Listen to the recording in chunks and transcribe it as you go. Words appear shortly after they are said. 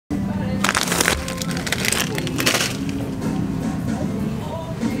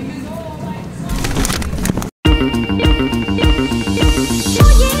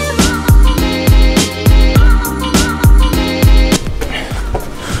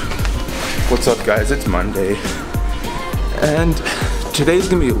What's up guys, it's Monday, and today's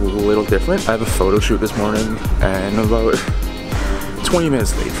gonna be a little different. I have a photo shoot this morning, and I'm about 20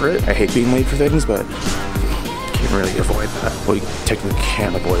 minutes late for it. I hate being late for things, but can't really avoid that. Well, you technically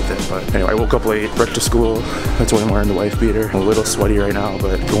can't avoid it, but anyway, I woke up late, rushed to school. That's why I'm wearing the wife beater. I'm a little sweaty right now,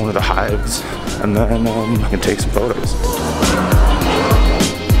 but going to the hives, and then I can take some photos.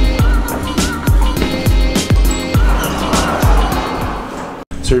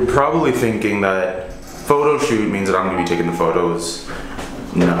 So you're probably thinking that photo shoot means that I'm going to be taking the photos.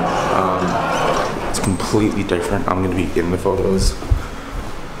 No, it's completely different. I'm going to be in the photos.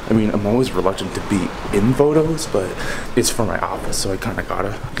 I mean, I'm always reluctant to be in photos, but it's for my office, so I kind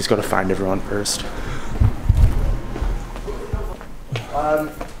of just gotta find everyone first.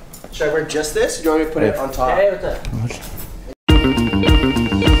 Should I wear just this? Or do you want me to put it on top? Hey, what's up?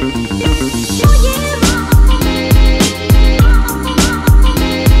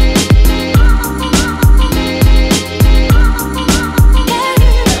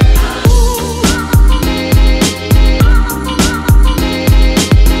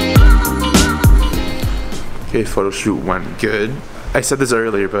 Okay, photo shoot went good. I said this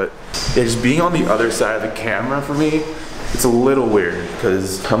earlier, but yeah, just being on the other side of the camera for me, it's a little weird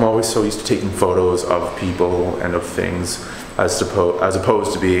because I'm always so used to taking photos of people and of things as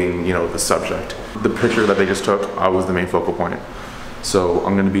opposed to being, you know, the subject. The picture that they just took, I was the main focal point. So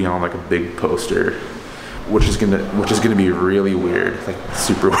I'm gonna be on like a big poster, which is gonna be really weird, like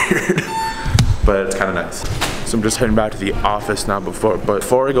super weird, but it's kind of nice. So I'm just heading back to the office now.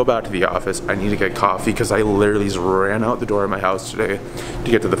 Before I go back to the office, I need to get coffee because I literally just ran out the door of my house today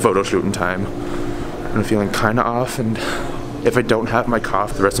to get to the photo shoot in time. I'm feeling kind of off, and if I don't have my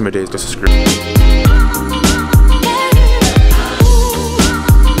coffee, the rest of my day is just screwed.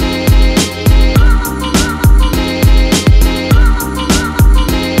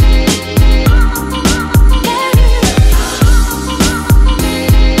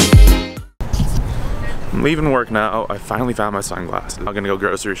 I'm leaving work now. I finally found my sunglasses. I'm gonna go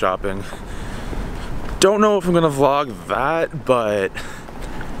grocery shopping. Don't know if I'm gonna vlog that, but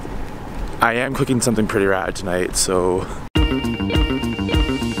I am cooking something pretty rad tonight, so.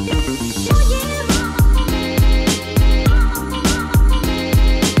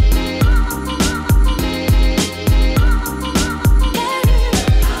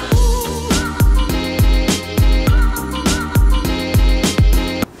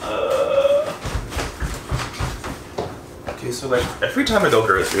 So like every time I go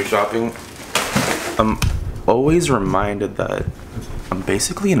grocery shopping, I'm always reminded that I'm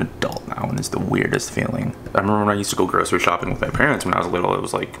basically an adult now, and it's the weirdest feeling. I remember when I used to go grocery shopping with my parents when I was little,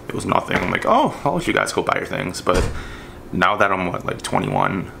 it was nothing. I'm like, oh, I'll let you guys go buy your things. But now that I'm what, like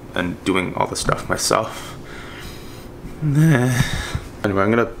 21 and doing all this stuff myself, nah. Anyway,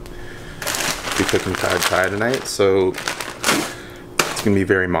 I'm gonna be cooking pad thai tonight, so it's gonna be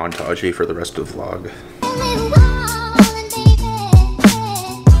very montagey for the rest of the vlog.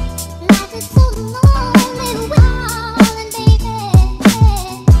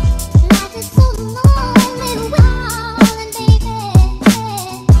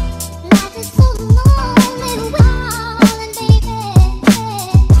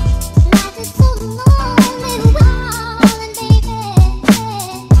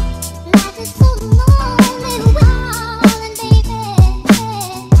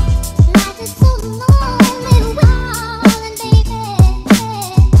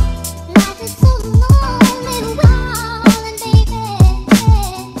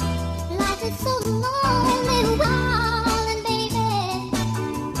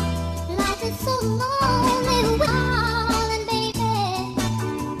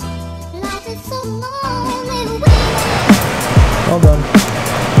 All done.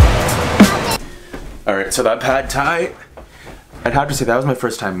 Alright, so that pad thai, I'd have to say that was my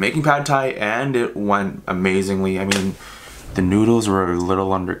first time making pad thai, and it went amazingly. I mean, the noodles were a little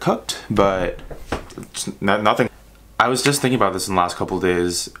undercooked, but it's nothing. I was just thinking about this in the last couple of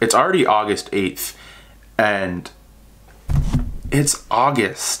days. It's already August 8th, and it's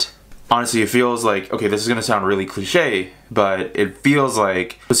August. Honestly, it feels like, okay, this is gonna sound really cliche, but it feels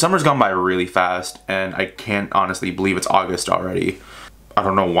like the summer's gone by really fast, and I can't honestly believe it's August already. I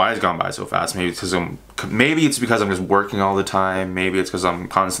don't know why it's gone by so fast. Maybe it's because I'm just working all the time. Maybe it's because I'm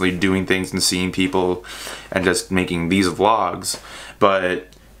constantly doing things and seeing people and just making these vlogs. But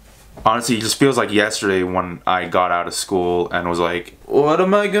honestly, it just feels like yesterday when I got out of school and was like, what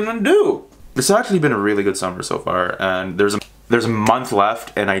am I gonna do? It's actually been a really good summer so far, and there's a month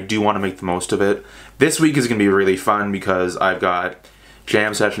left, and I do want to make the most of it. This week is going to be really fun because I've got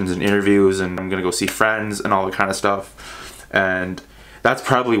jam sessions and interviews, and I'm going to go see friends and all that kind of stuff. And that's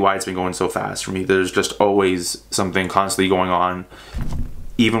probably why it's been going so fast for me. There's just always something constantly going on,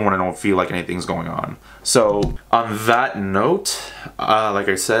 even when I don't feel like anything's going on. So on that note, like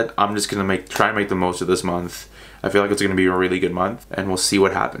I said, I'm just gonna try and make the most of this month. I feel like it's gonna be a really good month, and we'll see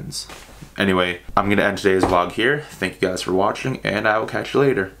what happens. Anyway, I'm gonna end today's vlog here. Thank you guys for watching, and I will catch you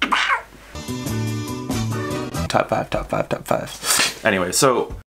later. Top 5, top 5, top 5. Anyway, so